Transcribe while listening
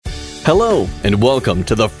Hello, and welcome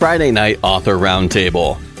to the Friday Night Author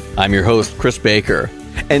Roundtable. I'm your host, Chris Baker,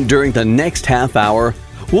 and during the next half hour,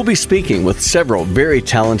 we'll be speaking with several very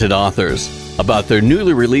talented authors about their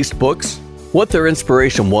newly released books, what their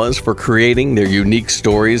inspiration was for creating their unique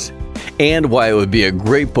stories, and why it would be a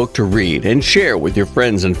great book to read and share with your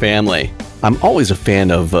friends and family. I'm always a fan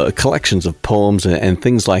of collections of poems and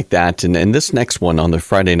things like that, and this next one on the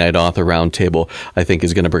Friday Night Author Roundtable, I think,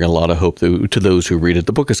 is going to bring a lot of hope to those who read it.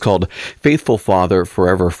 The book is called Faithful Father,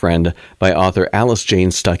 Forever Friend by author Alice Jane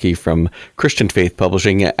Stuckey from Christian Faith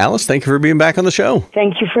Publishing. Alice, thank you for being back on the show.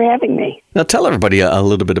 Thank you for having me. Now tell everybody a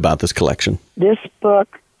little bit about this collection. This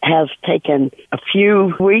book has taken a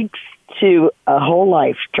few weeks to a whole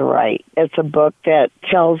life to write. It's a book that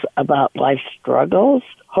tells about life struggles,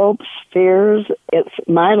 hopes, fears. It's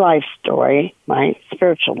my life story, my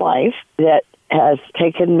spiritual life, that has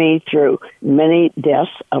taken me through many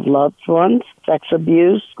deaths of loved ones, sex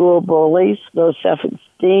abuse, school bullies, low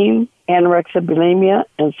self-esteem, anorexia, bulimia,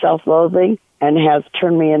 and self-loathing, and has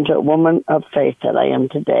turned me into a woman of faith that I am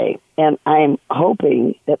today. And I'm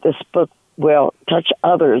hoping that this book will touch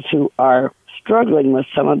others who are struggling with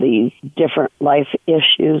some of these different life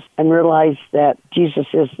issues and realize that Jesus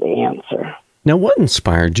is the answer. Now, what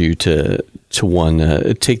inspired you to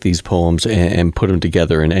take these poems and put them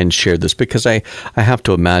together and share this? Because I have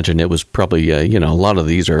to imagine it was probably, a lot of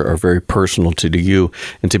these are very personal to you,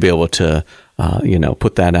 and to be able to,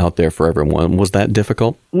 put that out there for everyone. Was that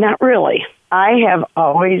difficult? Not really. I have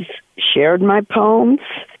always shared my poems,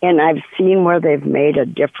 and I've seen where they've made a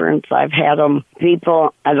difference. I've had them,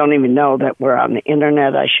 people I don't even know that were on the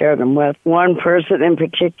internet, I shared them with. One person in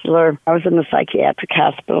particular, I was in a psychiatric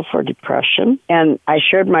hospital for depression, and I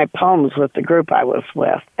shared my poems with the group I was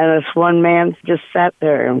with. And this one man just sat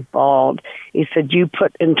there and bawled. He said, "You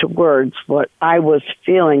put into words what I was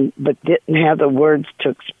feeling, but didn't have the words to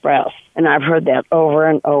express." And I've heard that over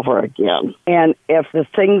and over again. And if the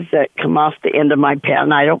things that come off the end of my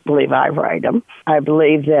pen, I don't believe I write them. I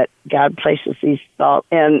believe that God places these thoughts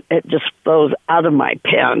and it just flows out of my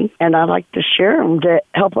pen. And I like to share them to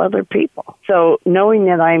help other people. So knowing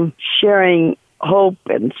that I'm sharing hope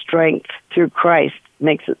and strength through Christ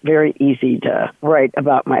makes it very easy to write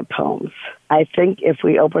about my poems. I think if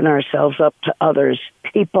we open ourselves up to others,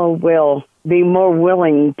 people will be more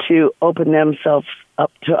willing to open themselves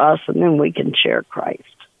up to us, and then we can share Christ.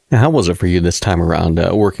 Now, how was it for you this time around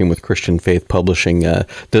working with Christian Faith Publishing?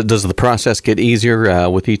 Does the process get easier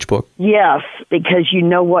with each book? Yes, because you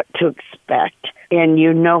know what to expect, and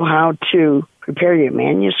you know how to prepare your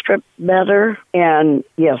manuscript better, and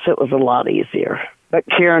yes, it was a lot easier. But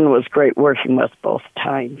Karen was great working with both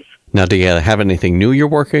times. Now, do you have anything new you're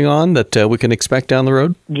working on that we can expect down the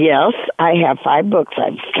road? Yes, I have 5 books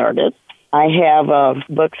I've started. I have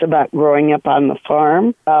books about growing up on the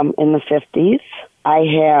farm in the 50s. I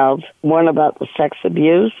have one about the sex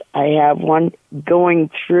abuse. I have one going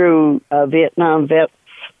through Vietnam vets,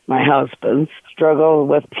 my husband's struggle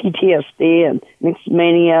with PTSD and mixed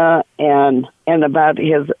mania, and about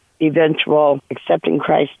his eventual accepting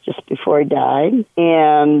Christ just before he died.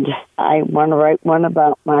 And I want to write one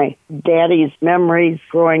about my daddy's memories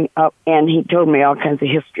growing up, and he told me all kinds of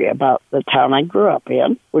history about the town I grew up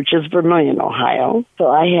in, which is Vermillion, Ohio. So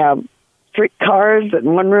I have streetcars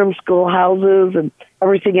and one-room schoolhouses and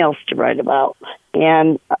everything else to write about.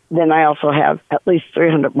 And then I also have at least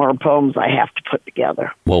 300 more poems I have to put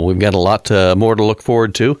together. Well, we've got a lot more to look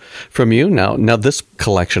forward to from you. Now this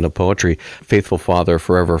collection of poetry, Faithful Father,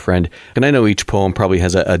 Forever Friend, and I know each poem probably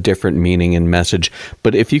has a different meaning and message,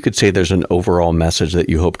 but if you could say there's an overall message that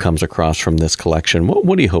you hope comes across from this collection,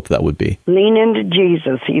 what do you hope that would be? Lean into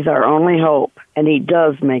Jesus. He's our only hope, and he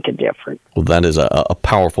does make a difference. Well, that is a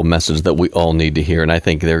powerful message that we all need to hear, and I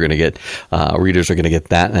think they're going to get, readers are going to get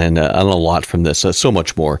that and a lot from this. So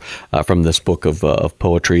much more from this book of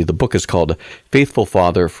poetry. The book is called Faithful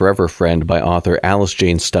Father, Forever Friend by author Alice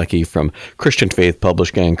Jane Stuckey from Christian Faith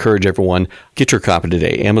Publishing. I encourage everyone, get your copy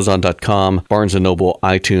today. Amazon.com, Barnes & Noble,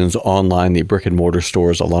 iTunes, online, the brick and mortar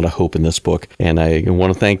stores. A lot of hope in this book. And I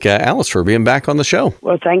want to thank Alice for being back on the show.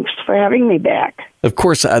 Well, thanks for having me back. Of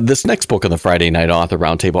course, this next book on the Friday Night Author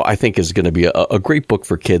Roundtable, I think, is going to be a great book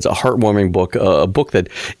for kids, a heartwarming book, a book that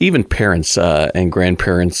even parents and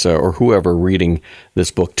grandparents or whoever reading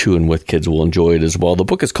this book to and with kids will enjoy it as well. The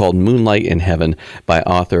book is called Moonlight in Heaven by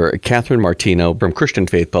author Catherine Martino from Christian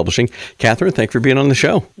Faith Publishing. Catherine, thanks for being on the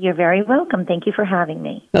show. You're very welcome. Thank you for having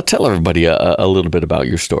me. Now tell everybody a little bit about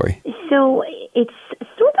your story. So it's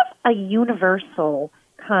sort of a universal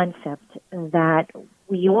concept that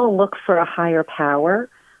we all look for a higher power,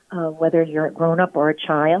 whether you're a grown-up or a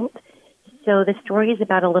child. So the story is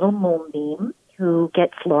about a little moonbeam who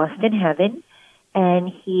gets lost in heaven,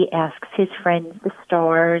 and he asks his friends, the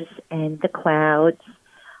stars and the clouds,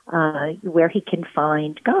 where he can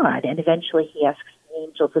find God. And eventually he asks the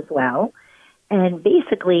angels as well. And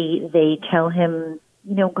basically they tell him,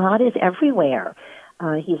 God is everywhere.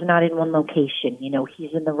 He's not in one location.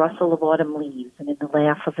 He's in the rustle of autumn leaves and in the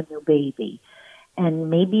laugh of a new baby. And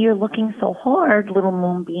maybe you're looking so hard, little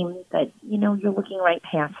moonbeam, that, you're looking right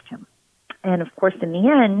past him. And, of course, in the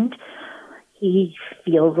end, he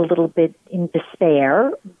feels a little bit in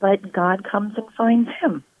despair, but God comes and finds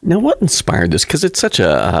him. Now, what inspired this? Because it's such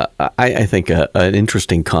I think, an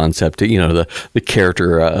interesting concept. The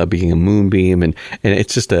character being a moonbeam, and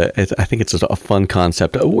it's just I think it's just a fun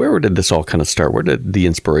concept. Where did this all kind of start? Where did the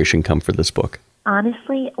inspiration come for this book?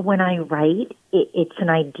 Honestly, when I write, it's an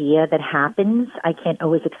idea that happens. I can't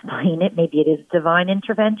always explain it. Maybe it is divine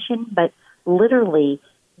intervention, but literally,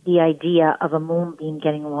 the idea of a moonbeam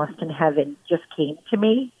getting lost in heaven just came to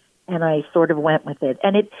me, and I sort of went with it.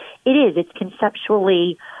 And it's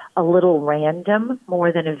conceptually a little random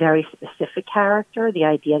more than a very specific character, the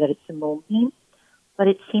idea that it's a moonbeam, but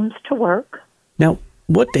it seems to work. Now,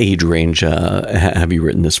 what age range have you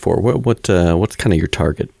written this for? What's kind of your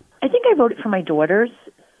target? I think I wrote it for my daughters.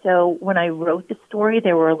 So when I wrote the story,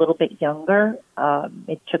 they were a little bit younger.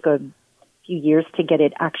 It took a few years to get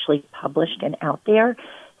it actually published and out there.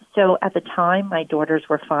 So at the time, my daughters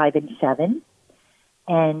were 5 and 7,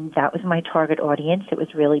 and that was my target audience. It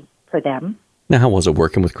was really for them. Now, how was it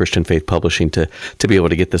working with Christian Faith Publishing to be able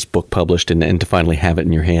to get this book published and to finally have it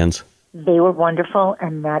in your hands? They were wonderful,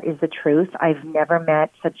 and that is the truth. I've never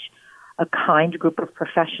met such a kind group of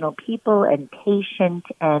professional people and patient,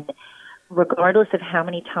 and regardless of how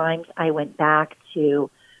many times I went back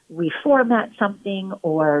to reformat something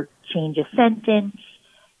or change a sentence,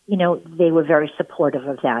 they were very supportive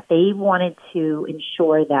of that. They wanted to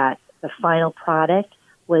ensure that the final product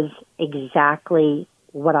was exactly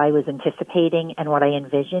what I was anticipating and what I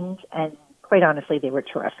envisioned, and quite honestly, they were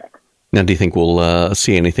terrific. Now, do you think we'll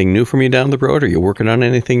see anything new from you down the road? Are you working on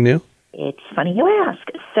anything new? It's funny you ask.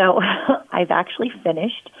 So I've actually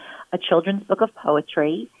finished a children's book of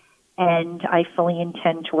poetry, and I fully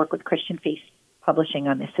intend to work with Christian Faith Publishing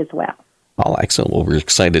on this as well. Oh, excellent. Well, we're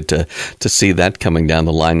excited to see that coming down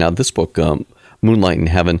the line. Now, this book, Moonlight in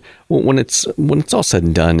Heaven, when it's all said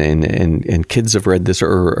and done, and kids have read this,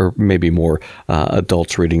 or maybe more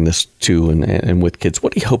adults reading this too, and with kids,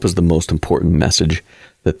 what do you hope is the most important message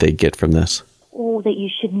that they get from this? Oh, that you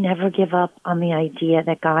should never give up on the idea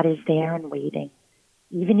that God is there and waiting.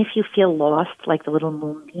 Even if you feel lost, like the little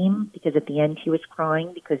moonbeam, because at the end he was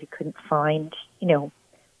crying because he couldn't find,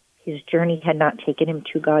 his journey had not taken him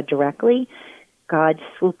to God directly. God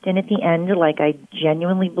swooped in at the end, like I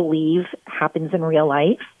genuinely believe happens in real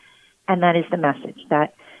life. And that is the message,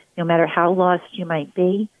 that no matter how lost you might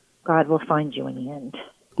be, God will find you in the end.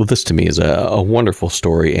 Well, this to me is a wonderful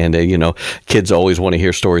story, and kids always want to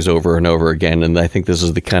hear stories over and over again, and I think this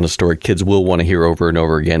is the kind of story kids will want to hear over and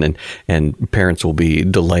over again, and parents will be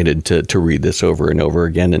delighted to read this over and over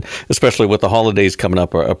again, and especially with the holidays coming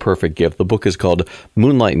up, a perfect gift. The book is called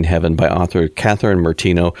Moonlight in Heaven by author Catherine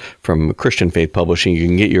Martino from Christian Faith Publishing. You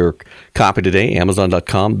can get your copy today,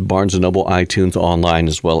 Amazon.com, Barnes & Noble, iTunes, online,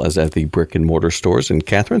 as well as at the brick and mortar stores. And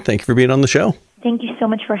Catherine, thank you for being on the show. Thank you so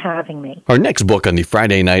much for having me. Our next book on the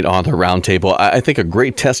Friday Night Author Roundtable, I think a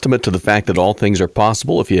great testament to the fact that all things are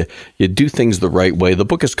possible if you do things the right way. The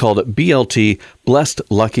book is called BLT, Blessed,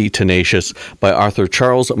 Lucky, Tenacious by author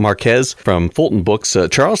Charles Marquez from Fulton Books.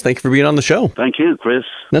 Charles, thank you for being on the show. Thank you, Chris.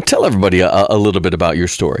 Now tell everybody a little bit about your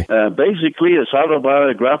story. Basically, it's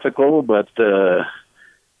autobiographical, but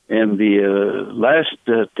in the last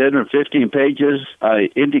 10 or 15 pages, I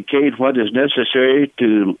indicate what is necessary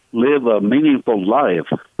to live a meaningful life.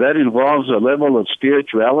 That involves a level of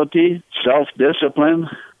spirituality, self-discipline,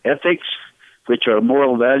 ethics, which are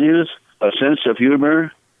moral values, a sense of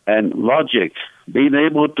humor, and logic, being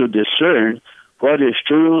able to discern what is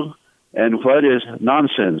true and what is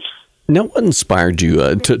nonsense. Now, what inspired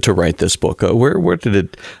you to write this book? Where did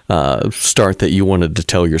it start that you wanted to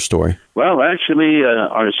tell your story? Well, actually,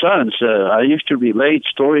 our sons, I used to relate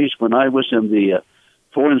stories when I was in the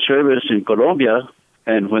Foreign Service in Colombia,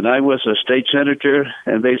 and when I was a state senator,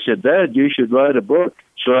 and they said, Dad, you should write a book.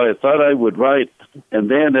 So I thought I would write.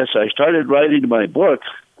 And then as I started writing my book,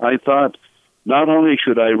 I thought, not only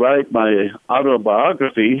should I write my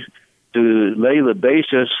autobiography to lay the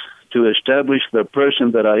basis to establish the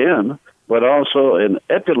person that I am, but also an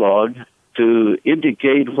epilogue to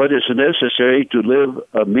indicate what is necessary to live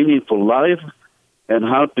a meaningful life and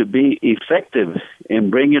how to be effective in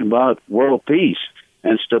bringing about world peace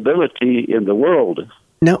and stability in the world.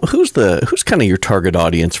 Now, who's kind of your target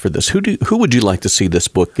audience for this? Who would you like to see this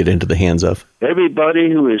book get into the hands of?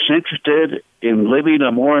 Everybody who is interested in living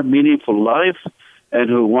a more meaningful life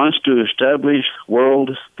and who wants to establish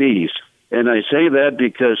world peace. And I say that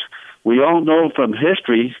because we all know from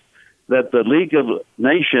history that the League of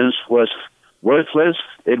Nations was worthless.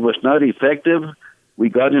 It was not effective. We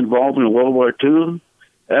got involved in World War II.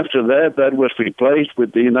 After that was replaced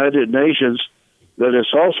with the United Nations, that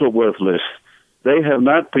is also worthless. They have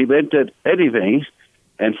not prevented anything,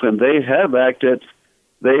 and when they have acted,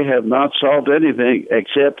 they have not solved anything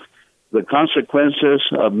except the consequences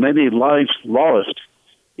of many lives lost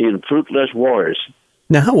in fruitless wars.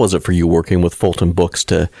 Now, how was it for you working with Fulton Books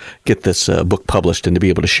to get this book published and to be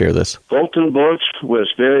able to share this? Fulton Books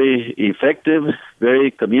was very effective, very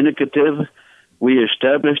communicative. We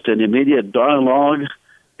established an immediate dialogue,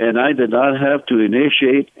 and I did not have to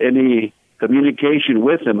initiate any communication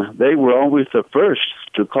with them. They were always the first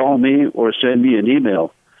to call me or send me an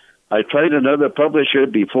email. I tried another publisher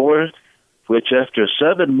before, which after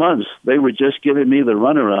 7 months, they were just giving me the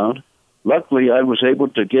runaround. Luckily, I was able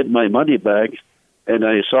to get my money back, and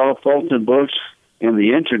I saw Fulton Books in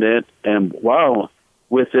the internet, and wow,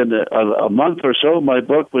 within a month or so, my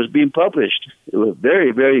book was being published. It was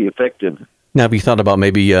very, very effective. Now, have you thought about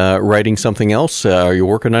maybe writing something else? Are you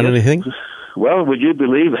working on anything? Well, would you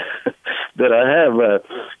believe that I have?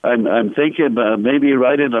 I'm thinking maybe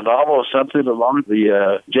writing a novel, something along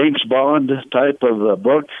the James Bond type of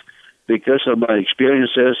book, because of my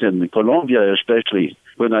experiences in Colombia, especially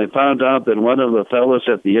when I found out that one of the fellows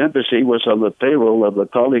at the embassy was on the payroll of the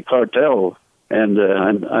Cali cartel. And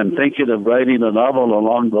I'm thinking of writing a novel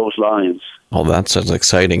along those lines. Oh, that sounds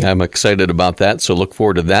exciting. I'm excited about that, so look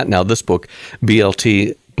forward to that. Now, this book,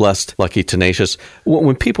 BLT, Blessed, Lucky, Tenacious,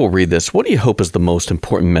 when people read this, what do you hope is the most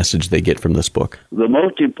important message they get from this book? The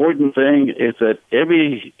most important thing is that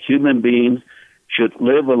every human being should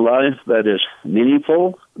live a life that is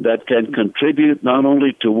meaningful, that can contribute not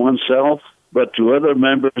only to oneself, but to other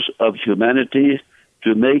members of humanity,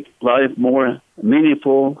 to make life more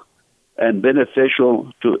meaningful and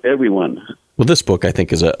beneficial to everyone. Well, this book, I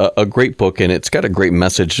think, is a great book, and it's got a great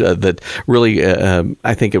message that really,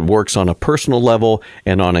 I think it works on a personal level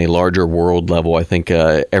and on a larger world level. I think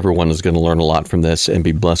everyone is going to learn a lot from this and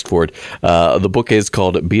be blessed for it. The book is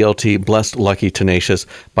called BLT, Blessed, Lucky, Tenacious,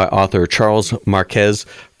 by author Charles Marquez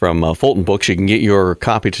from Fulton Books. You can get your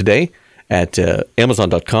copy today at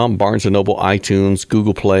Amazon.com, Barnes & Noble, iTunes,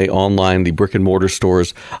 Google Play, online, the brick-and-mortar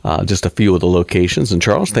stores, just a few of the locations. And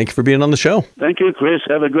Charles, thank you for being on the show. Thank you, Chris.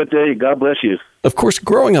 Have a good day. God bless you. Of course,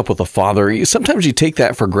 growing up with a father, sometimes you take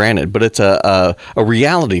that for granted, but it's a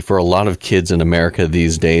reality for a lot of kids in America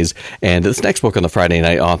these days. And this next book on the Friday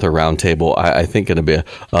Night Author Roundtable, I think going to be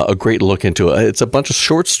a great look into it. It's a bunch of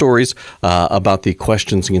short stories about the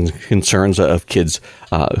questions and concerns of kids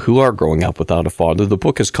who are growing up without a father. The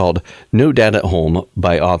book is called No Dad at Home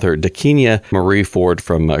by author Dakenia Marie Ford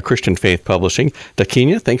from Christian Faith Publishing.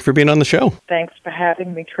 Dakenia, thank you for being on the show. Thanks for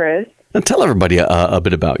having me, Chris. And tell everybody a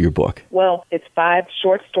bit about your book. Well, it's 5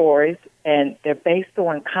 short stories, and they're based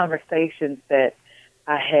on conversations that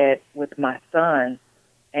I had with my son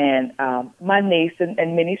and my niece and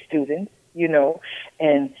many students,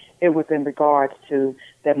 and it was in regards to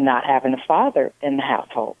them not having a father in the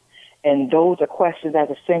household. And those are questions as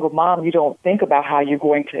a single mom, you don't think about how you're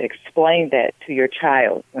going to explain that to your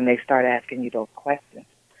child when they start asking you those questions.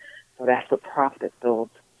 So that's what prompted those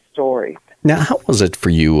stories. Now, how was it for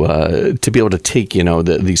you to be able to take,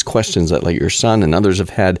 these questions that like your son and others have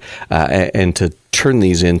had and to turn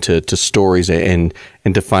these into stories and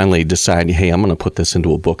to finally decide, hey, I'm going to put this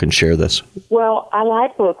into a book and share this? Well, I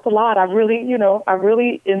like books a lot. I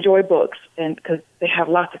really enjoy books and because they have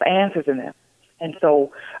lots of answers in them. And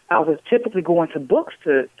so I was typically going to books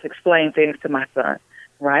to explain things to my son,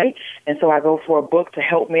 right? And so I go for a book to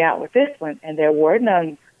help me out with this one, and there were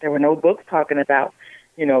no books talking about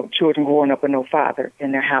children growing up with no father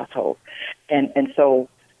in their household. And so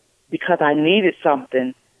because I needed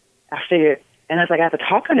something, I figured, and as I got to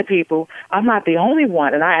talking to people, I'm not the only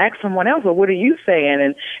one. And I asked someone else, well, what are you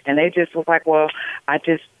saying? And they just was like, well, I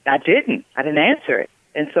didn't answer it.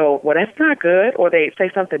 And so, well, that's not good. Or they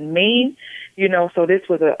say something mean, so this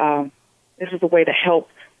was a way to help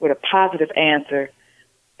with a positive answer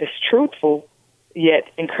that's truthful, yet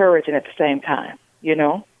encouraging at the same time,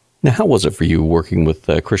 Now, how was it for you working with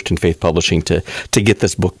Christian Faith Publishing to get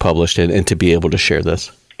this book published and to be able to share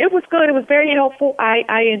this? It was good. It was very helpful.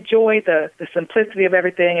 I enjoy the simplicity of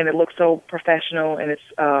everything, and it looks so professional. And it's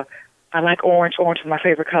I like orange. Orange is my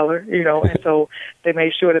favorite color, and so they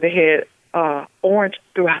made sure that they had orange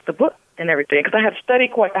throughout the book and everything. Because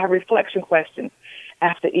I have reflection questions,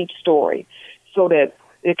 after each story, so that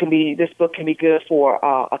this book can be good for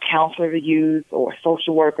a counselor to use, or a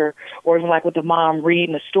social worker, or even like with the mom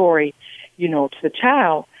reading a story, to the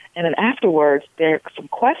child. And then afterwards, there are some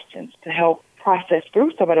questions to help process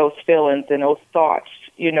through some of those feelings and those thoughts,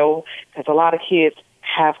 because a lot of kids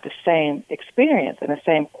have the same experience and the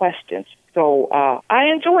same questions. So I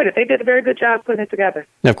enjoyed it. They did a very good job putting it together.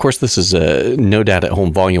 Now, of course, this is No Dad at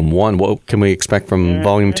Home Volume 1. What can we expect from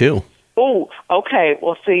Volume 2? Oh, okay.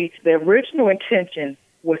 Well, see, the original intention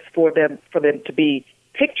was for them to be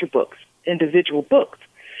picture books, individual books.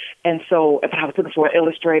 And so if I was looking for an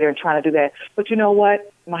illustrator and trying to do that. But you know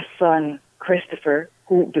what? My son, Christopher,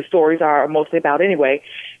 who the stories are mostly about anyway,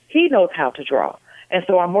 he knows how to draw. And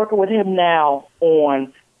so I'm working with him now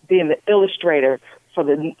on being the illustrator for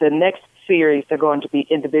the next series. They're going to be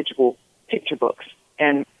individual picture books.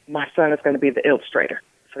 And my son is going to be the illustrator.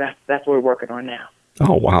 So that's what we're working on now.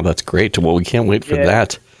 Oh, wow, that's great. Well, we can't wait for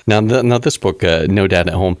that. Now, this book, No Dad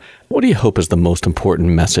at Home, what do you hope is the most important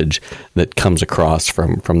message that comes across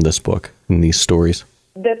from this book and these stories?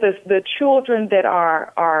 That the children that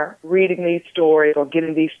are reading these stories or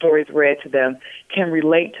getting these stories read to them can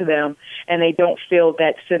relate to them, and they don't feel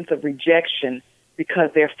that sense of rejection because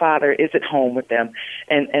their father isn't home with them,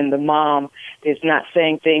 and the mom is not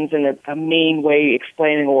saying things in a mean way,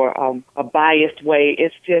 explaining, or a biased way.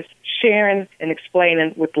 It's just sharing and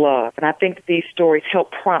explaining with love. And I think that these stories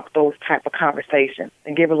help prompt those type of conversations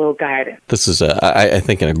and give a little guidance. This is, I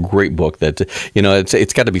think, a great book that,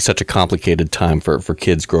 it's got to be such a complicated time for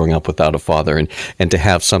kids growing up without a father, and to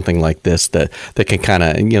have something like this that can kind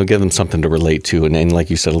of, give them something to relate to, and like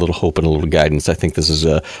you said, a little hope and a little guidance. I think this is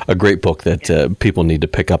a great book that people need to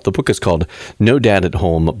pick up. The book is called No Dad at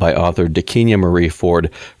Home by author Dakenya Marie Ford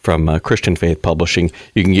from Christian Faith Publishing.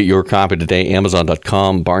 You can get your copy today,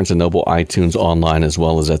 Amazon.com, Barnes & Noble, iTunes, online, as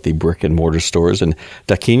well as at the brick and mortar stores. And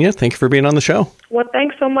Dakenya, thank you for being on the show. Well,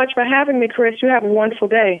 thanks so much for having me, Chris. You have a wonderful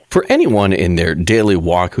day. For anyone in their daily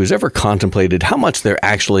walk who's ever contemplated how much they're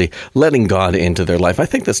actually letting God into their life, I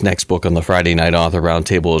think this next book on the Friday Night Author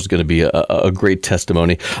Roundtable is going to be a great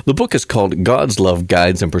testimony. The book is called God's Love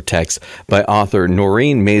Guides and Protects by author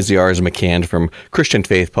Noreen Maziarz McCann from Christian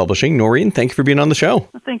Faith Publishing. Noreen, thank you for being on the show.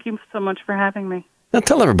 Well, thank you so much for having me. Now,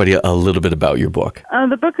 tell everybody a little bit about your book.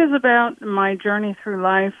 The book is about my journey through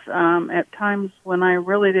life at times when I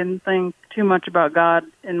really didn't think too much about God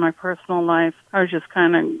in my personal life. I was just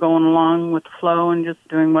kind of going along with the flow and just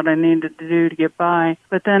doing what I needed to do to get by.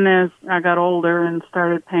 But then as I got older and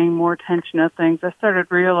started paying more attention to things, I started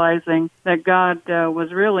realizing that God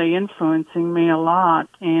was really influencing me a lot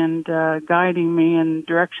and guiding me in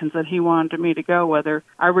directions that He wanted me to go, whether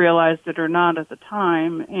I realized it or not at the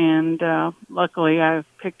time. And luckily, I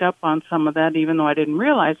picked up on some of that, even though I didn't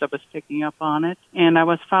realize I was picking up on it. And I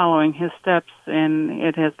was following His steps, and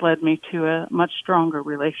it has led me to a much stronger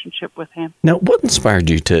relationship with Him. Now, what inspired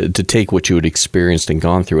you to take what you had experienced and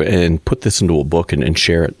gone through and put this into a book and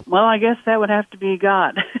share it? Well, I guess that would have to be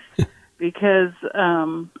God, because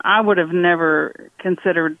I would have never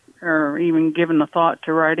considered or even given a thought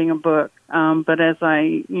to writing a book. But as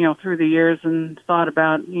I, through the years and thought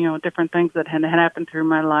about, different things that had happened through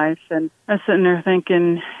my life, and I was sitting there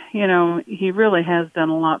thinking, He really has done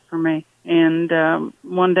a lot for me. And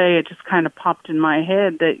one day it just kind of popped in my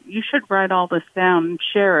head that you should write all this down and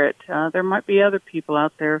share it. There might be other people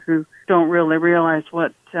out there who don't really realize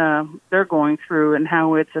what they're going through and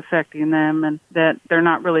how it's affecting them, and that they're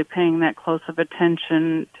not really paying that close of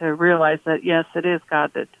attention to realize that, yes, it is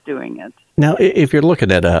God that's doing it. Now, if you're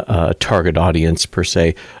looking at a target audience per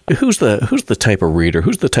se, who's the type of reader,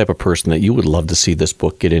 who's the type of person that you would love to see this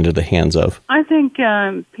book get into the hands of? I think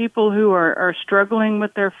people who are struggling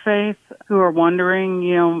with their faith, who are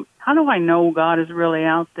wondering, how do I know God is really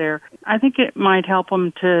out there? I think it might help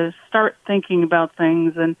them to start thinking about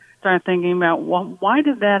things and start thinking about, well, why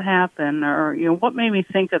did that happen? Or, what made me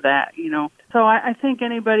think of that, So I think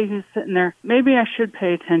anybody who's sitting there, maybe I should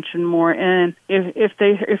pay attention more. And if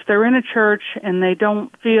they're in a church and they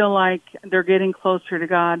don't feel like they're getting closer to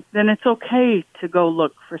God, then it's okay to go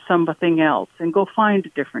look for something else and go find a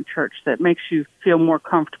different church that makes you feel more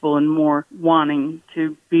comfortable and more wanting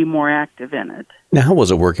to be more active in it. Now, how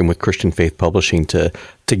was it working with Christian Faith Publishing to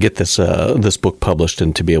get this book published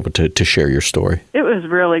and to be able to share your story? It was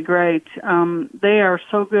really great. They are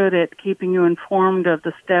so good at keeping you informed of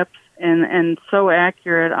the steps and so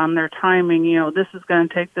accurate on their timing. This is going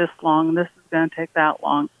to take this long, this is going to take that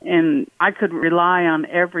long. And I could rely on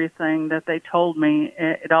everything that they told me.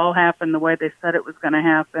 It all happened the way they said it was going to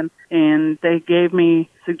happen. And they gave me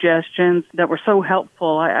suggestions that were so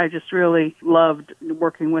helpful. I just really loved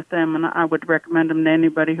working with them, and I would recommend them to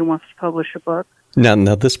anybody who wants to publish a book.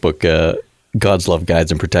 Now this book, God's Love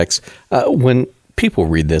Guides and Protects, when people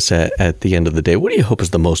read this at the end of the day, what do you hope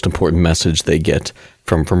is the most important message they get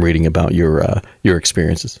from reading about your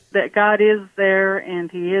experiences? That God is there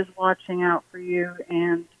and He is watching out for you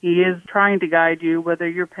and He is trying to guide you whether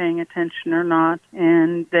you're paying attention or not,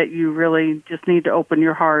 and that you really just need to open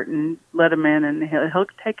your heart and let Him in, and He'll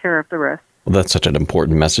take care of the rest. Well, that's such an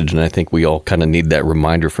important message, and I think we all kind of need that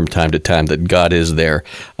reminder from time to time that God is there,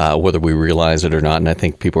 whether we realize it or not, and I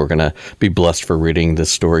think people are going to be blessed for reading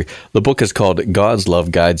this story. The book is called God's Love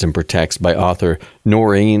Guides and Protects by author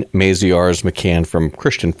Noreen Maziarz McCann from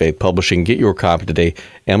Christian Faith Publishing. Get your copy today,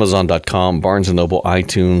 Amazon.com, Barnes & Noble,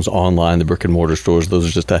 iTunes, online, the brick-and-mortar stores. Those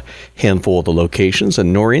are just a handful of the locations.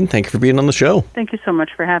 And Noreen, thank you for being on the show. Thank you so much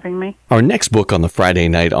for having me. Our next book on the Friday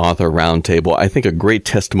Night Author Roundtable, I think a great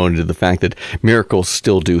testimony to the fact that miracles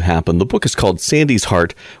still do happen. The book is called Sandy's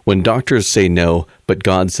Heart, When Doctors Say No, But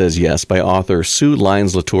God Says Yes, by author Sue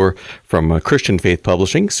Lyons-Latour from Christian Faith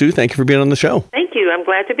Publishing. Sue, thank you for being on the show. Thank you. I'm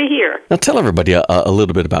glad to be here. Now tell everybody a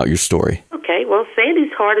little bit about your story. Okay, well,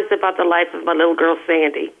 Sandy's Heart is about the life of my little girl,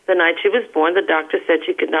 Sandy. The night she was born, the doctor said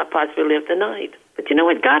she could not possibly live the night. But you know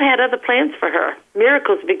what? God had other plans for her.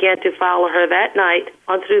 Miracles began to follow her that night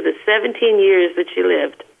on through the 17 years that she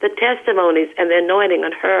lived. The testimonies and the anointing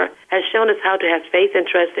on her has shown us how to have faith and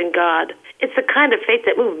trust in God. It's the kind of faith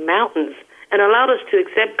that moved mountains and allowed us to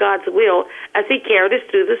accept God's will as He carried us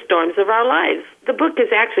through the storms of our lives. The book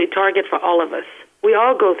is actually a target for all of us. We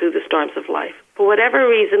all go through the storms of life. For whatever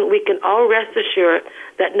reason, we can all rest assured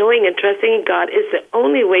that knowing and trusting in God is the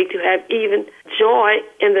only way to have even joy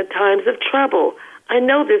in the times of trouble. I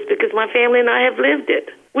know this because my family and I have lived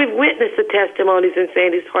it. We've witnessed the testimonies in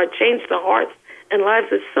Sandy's Heart change the hearts and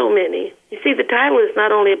lives of so many. You see, the title is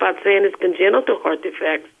not only about Sandy's congenital heart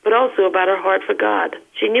defects, but also about her heart for God.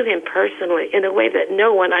 She knew Him personally in a way that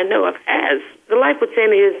no one I know of has. The life with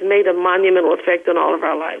Sandy has made a monumental effect on all of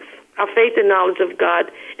our lives. Our faith and knowledge of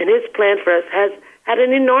God and His plan for us has had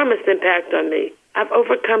an enormous impact on me. I've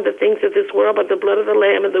overcome the things of this world by the blood of the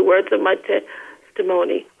Lamb and the words of my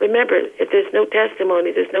testimony. Remember, if there's no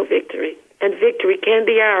testimony, there's no victory. And victory can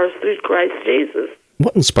be ours through Christ Jesus.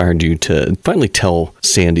 What inspired you to finally tell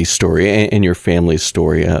Sandy's story and your family's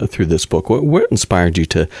story through this book? What inspired you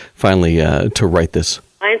to finally to write this?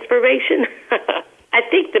 My inspiration? I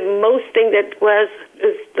think the most thing that was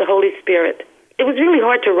the Holy Spirit. It was really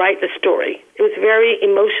hard to write the story. It was very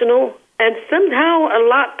emotional and somehow a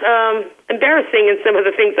lot embarrassing in some of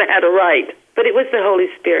the things I had to write. But it was the Holy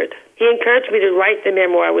Spirit. He encouraged me to write the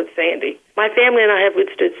memoir with Sandy. My family and I have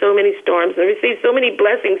withstood so many storms and received so many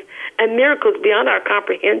blessings and miracles beyond our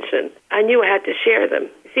comprehension. I knew I had to share them.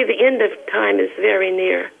 See, the end of time is very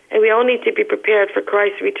near, and we all need to be prepared for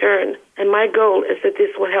Christ's return. And my goal is that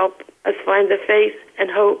this will help us find the faith and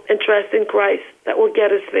hope and trust in Christ that will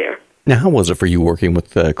get us there. Now, how was it for you working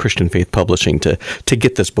with Christian Faith Publishing to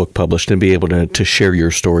get this book published and be able to share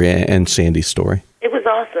your story and Sandy's story? It was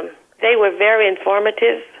awesome. They were very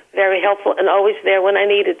informative, very helpful, and always there when I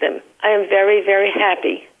needed them. I am very, very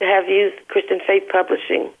happy to have used Christian Faith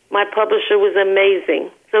Publishing. My publisher was amazing,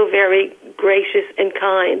 so very gracious and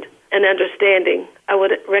kind and understanding. I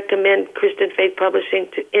would recommend Christian Faith Publishing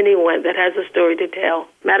to anyone that has a story to tell.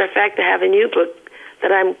 Matter of fact, I have a new book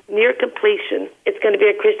that I'm near completion. It's going to be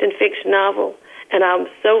a Christian fiction novel, and I'm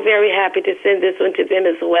so very happy to send this one to them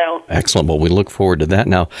as well. Excellent. Well, we look forward to that.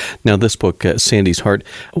 Now this book, Sandy's Heart,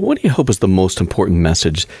 what do you hope is the most important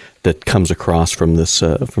message that comes across from this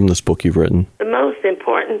book you've written? The most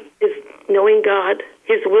important is knowing God,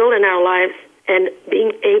 His will in our lives, and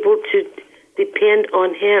being able to depend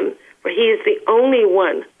on Him, for He is the only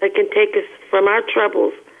one that can take us from our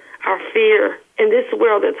troubles, our fear, in this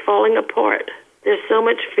world that's falling apart. There's so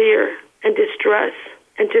much fear and distrust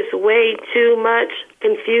and just way too much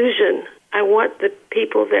confusion. I want the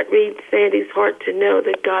people that read Sandy's Heart to know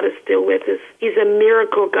that God is still with us. He's a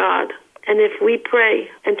miracle God. And if we pray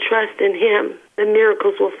and trust in Him, the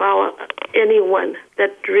miracles will follow anyone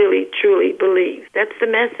that really, truly believes. That's the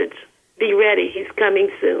message. Be ready. He's coming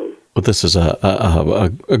soon. Well, this is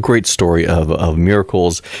a great story of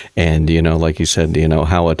miracles, and like you said,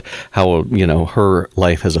 how her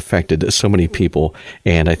life has affected so many people,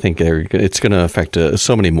 and I think it's going to affect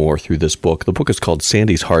so many more through this book. The book is called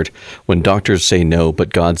Sandy's Heart: When Doctors Say No, But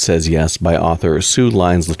God Says Yes, by author Sue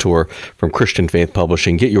Lyons-Latour from Christian Faith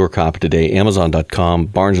Publishing. Get your copy today, Amazon.com,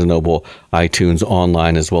 Barnes & Noble, iTunes,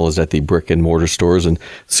 online, as well as at the brick and mortar stores. And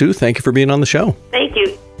Sue, thank you for being on the show. Thank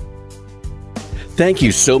you. Thank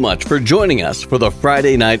you so much for joining us for the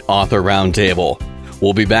Friday Night Author Roundtable.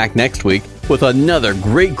 We'll be back next week with another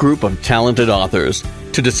great group of talented authors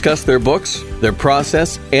to discuss their books, their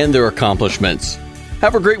process, and their accomplishments.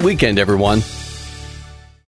 Have a great weekend, everyone.